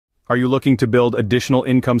Are you looking to build additional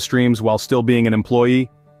income streams while still being an employee?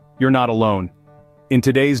 You're not alone. In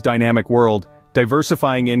today's dynamic world,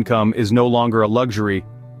 diversifying income is no longer a luxury,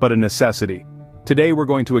 but a necessity. Today we're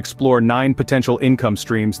going to explore 9 potential income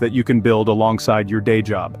streams that you can build alongside your day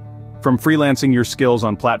job. From freelancing your skills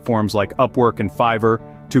on platforms like Upwork and Fiverr,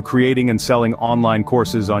 to creating and selling online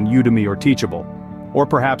courses on Udemy or Teachable. Or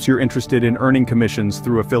perhaps you're interested in earning commissions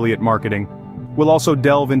through affiliate marketing. We'll also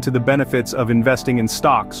delve into the benefits of investing in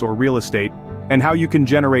stocks or real estate, and how you can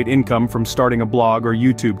generate income from starting a blog or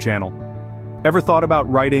YouTube channel. Ever thought about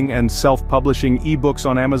writing and self-publishing ebooks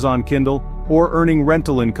on Amazon Kindle, or earning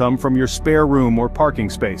rental income from your spare room or parking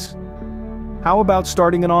space? How about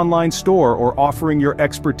starting an online store or offering your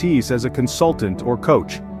expertise as a consultant or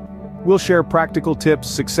coach? We'll share practical tips,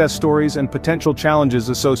 success stories, and potential challenges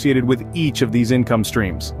associated with each of these income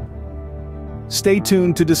streams. Stay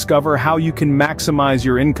tuned to discover how you can maximize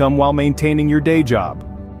your income while maintaining your day job.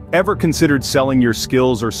 Ever considered selling your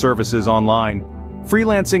skills or services online?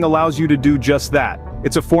 Freelancing allows you to do just that.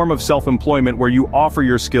 It's a form of self-employment where you offer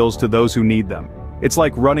your skills to those who need them. It's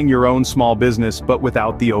like running your own small business but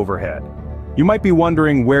without the overhead. You might be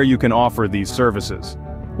wondering where you can offer these services.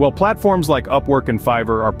 Well, platforms like Upwork and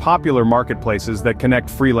Fiverr are popular marketplaces that connect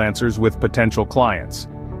freelancers with potential clients.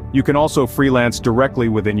 You can also freelance directly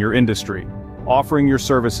within your industry, offering your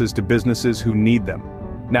services to businesses who need them.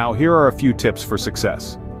 Now, here are a few tips for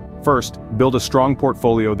success. First, build a strong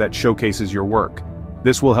portfolio that showcases your work.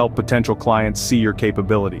 This will help potential clients see your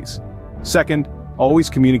capabilities. Second, always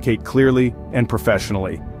communicate clearly and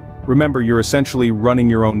professionally. Remember, you're essentially running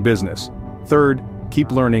your own business. Third,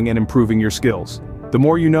 keep learning and improving your skills. The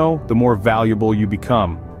more you know, the more valuable you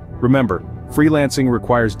become. Remember, freelancing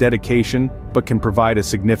requires dedication, but can provide a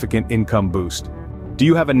significant income boost. Do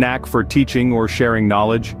you have a knack for teaching or sharing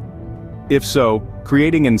knowledge? If so,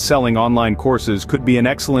 creating and selling online courses could be an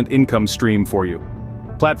excellent income stream for you.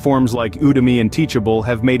 Platforms like Udemy and Teachable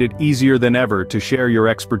have made it easier than ever to share your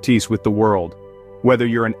expertise with the world. Whether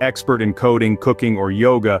you're an expert in coding, cooking, or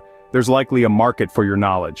yoga, there's likely a market for your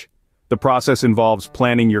knowledge. The process involves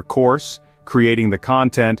planning your course, creating the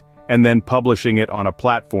content, and then publishing it on a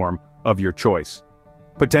platform of your choice.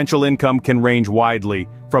 Potential income can range widely,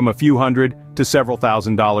 from a few hundred to several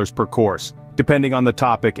 $1,000s per course, depending on the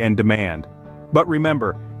topic and demand. But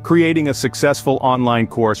remember, creating a successful online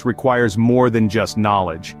course requires more than just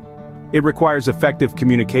knowledge. It requires effective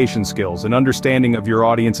communication skills, an understanding of your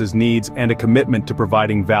audience's needs, and a commitment to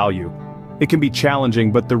providing value. It can be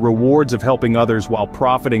challenging, but the rewards of helping others while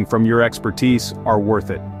profiting from your expertise are worth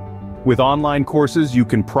it. With online courses, you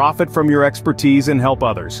can profit from your expertise and help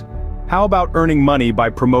others. How about earning money by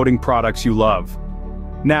promoting products you love?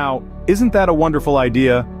 Now, isn't that a wonderful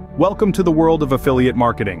idea? Welcome to the world of affiliate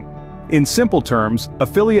marketing. In simple terms,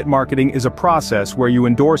 affiliate marketing is a process where you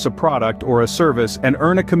endorse a product or a service and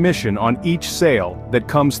earn a commission on each sale that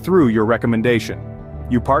comes through your recommendation.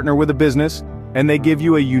 You partner with a business, and they give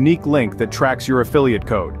you a unique link that tracks your affiliate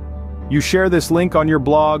code. You share this link on your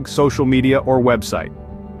blog, social media, or website.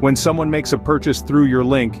 When someone makes a purchase through your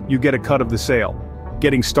link, you get a cut of the sale.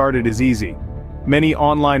 Getting started is easy. Many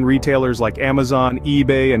online retailers like Amazon,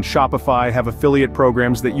 eBay, and Shopify have affiliate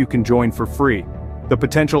programs that you can join for free. The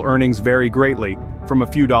potential earnings vary greatly, from a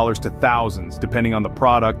few dollars to thousands, depending on the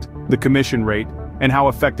product, the commission rate, and how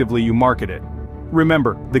effectively you market it.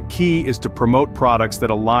 Remember, the key is to promote products that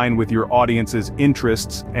align with your audience's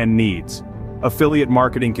interests and needs. Affiliate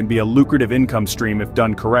marketing can be a lucrative income stream if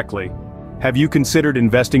done correctly. Have you considered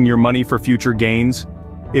investing your money for future gains?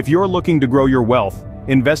 If you're looking to grow your wealth,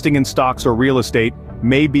 investing in stocks or real estate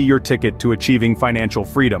may be your ticket to achieving financial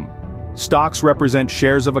freedom. Stocks represent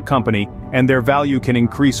shares of a company, and their value can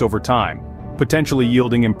increase over time, potentially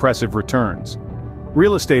yielding impressive returns.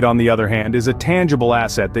 Real estate, on the other hand, is a tangible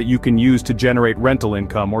asset that you can use to generate rental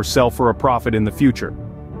income or sell for a profit in the future.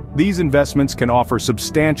 These investments can offer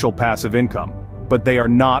substantial passive income, but they are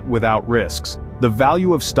not without risks. The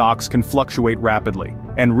value of stocks can fluctuate rapidly,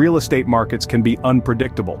 and real estate markets can be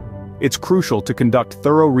unpredictable. It's crucial to conduct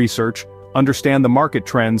thorough research, understand the market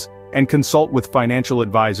trends, and consult with financial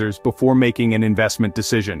advisors before making an investment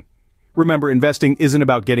decision. Remember, investing isn't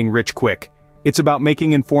about getting rich quick. It's about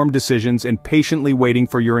making informed decisions and patiently waiting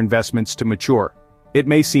for your investments to mature. It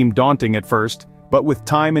may seem daunting at first, but with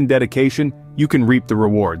time and dedication, you can reap the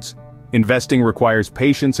rewards. Investing requires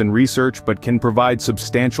patience and research, but can provide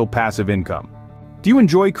substantial passive income. Do you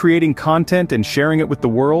enjoy creating content and sharing it with the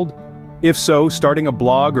world? If so, starting a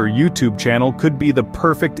blog or YouTube channel could be the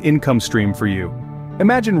perfect income stream for you.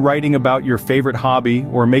 Imagine writing about your favorite hobby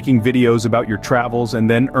or making videos about your travels and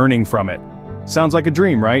then earning from it. Sounds like a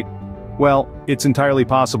dream, right? Well, it's entirely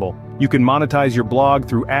possible. You can monetize your blog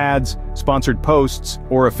through ads, sponsored posts,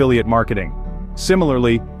 or affiliate marketing.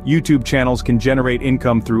 Similarly, YouTube channels can generate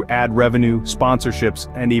income through ad revenue,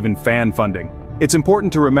 sponsorships, and even fan funding. It's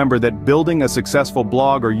important to remember that building a successful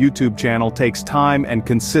blog or YouTube channel takes time and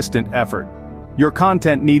consistent effort. Your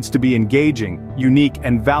content needs to be engaging, unique,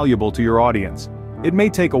 and valuable to your audience. It may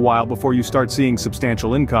take a while before you start seeing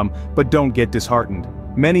substantial income, but don't get disheartened.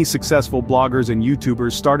 Many successful bloggers and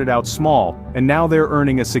YouTubers started out small, and now they're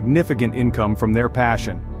earning a significant income from their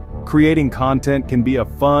passion. Creating content can be a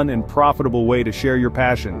fun and profitable way to share your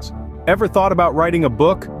passions. Ever thought about writing a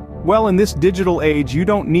book? Well, in this digital age, you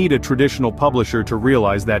don't need a traditional publisher to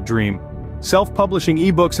realize that dream. Self-publishing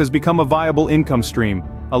ebooks has become a viable income stream,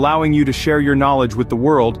 allowing you to share your knowledge with the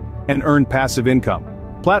world and earn passive income.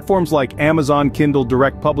 Platforms like Amazon Kindle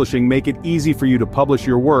Direct Publishing make it easy for you to publish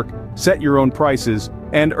your work, set your own prices,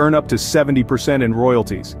 and earn up to 70% in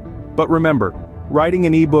royalties. But remember, writing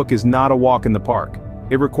an ebook is not a walk in the park.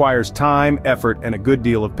 It requires time, effort, and a good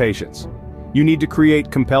deal of patience. You need to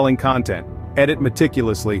create compelling content, edit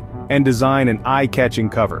meticulously, and design an eye-catching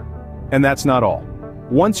cover. And that's not all.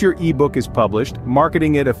 Once your ebook is published,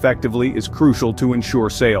 marketing it effectively is crucial to ensure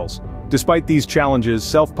sales. Despite these challenges,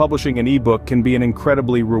 self-publishing an ebook can be an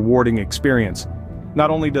incredibly rewarding experience. Not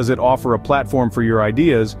only does it offer a platform for your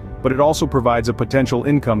ideas, but it also provides a potential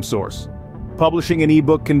income source. Publishing an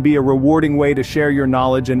ebook can be a rewarding way to share your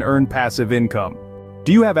knowledge and earn passive income.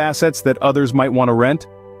 Do you have assets that others might want to rent?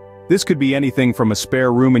 This could be anything from a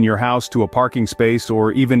spare room in your house to a parking space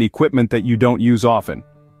or even equipment that you don't use often.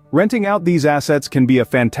 Renting out these assets can be a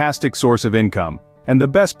fantastic source of income, and the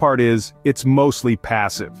best part is, it's mostly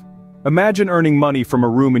passive. Imagine earning money from a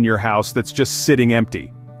room in your house that's just sitting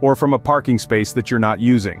empty, or from a parking space that you're not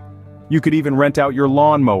using. You could even rent out your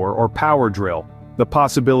lawnmower or power drill. The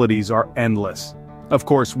possibilities are endless. Of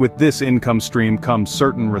course, with this income stream comes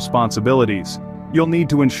certain responsibilities. You'll need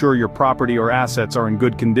to ensure your property or assets are in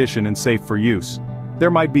good condition and safe for use.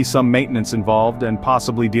 There might be some maintenance involved and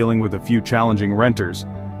possibly dealing with a few challenging renters,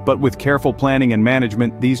 but with careful planning and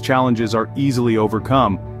management, these challenges are easily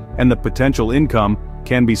overcome, and the potential income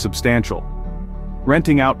can be substantial.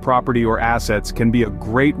 Renting out property or assets can be a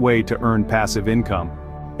great way to earn passive income.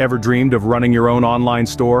 Ever dreamed of running your own online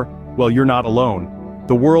store? Well, you're not alone.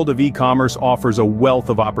 The world of e-commerce offers a wealth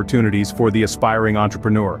of opportunities for the aspiring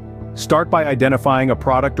entrepreneur. Start by identifying a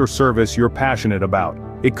product or service you're passionate about.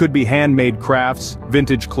 It could be handmade crafts,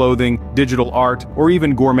 vintage clothing, digital art, or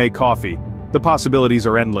even gourmet coffee. The possibilities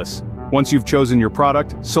are endless. Once you've chosen your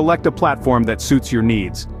product, select a platform that suits your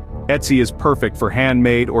needs. Etsy is perfect for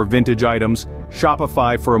handmade or vintage items,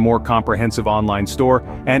 Shopify for a more comprehensive online store,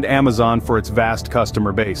 and Amazon for its vast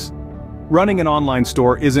customer base. Running an online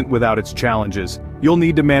store isn't without its challenges. You'll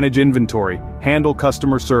need to manage inventory, handle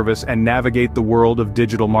customer service, and navigate the world of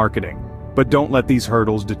digital marketing. But don't let these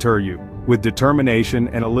hurdles deter you. With determination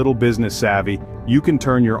and a little business savvy, you can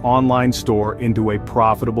turn your online store into a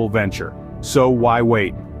profitable venture. So why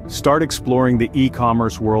wait? Start exploring the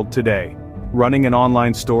e-commerce world today. Running an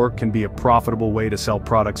online store can be a profitable way to sell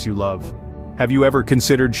products you love. Have you ever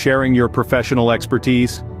considered sharing your professional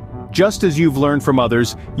expertise? Just as you've learned from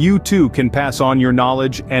others, you too can pass on your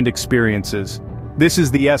knowledge and experiences. This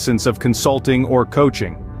is the essence of consulting or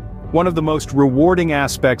coaching. One of the most rewarding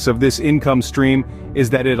aspects of this income stream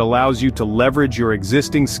is that it allows you to leverage your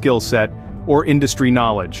existing skill set or industry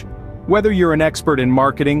knowledge. Whether you're an expert in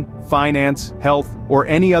marketing, finance, health, or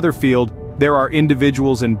any other field, there are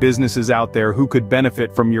individuals and businesses out there who could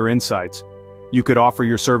benefit from your insights. You could offer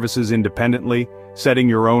your services independently, setting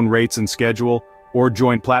your own rates and schedule, or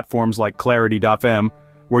join platforms like Clarity.fm,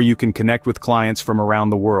 where you can connect with clients from around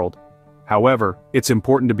the world. However, it's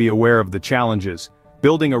important to be aware of the challenges.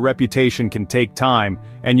 Building a reputation can take time,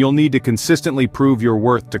 and you'll need to consistently prove your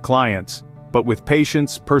worth to clients. But with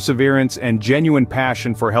patience, perseverance, and genuine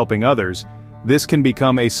passion for helping others, this can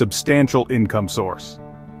become a substantial income source.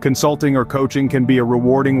 Consulting or coaching can be a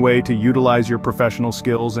rewarding way to utilize your professional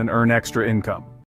skills and earn extra income.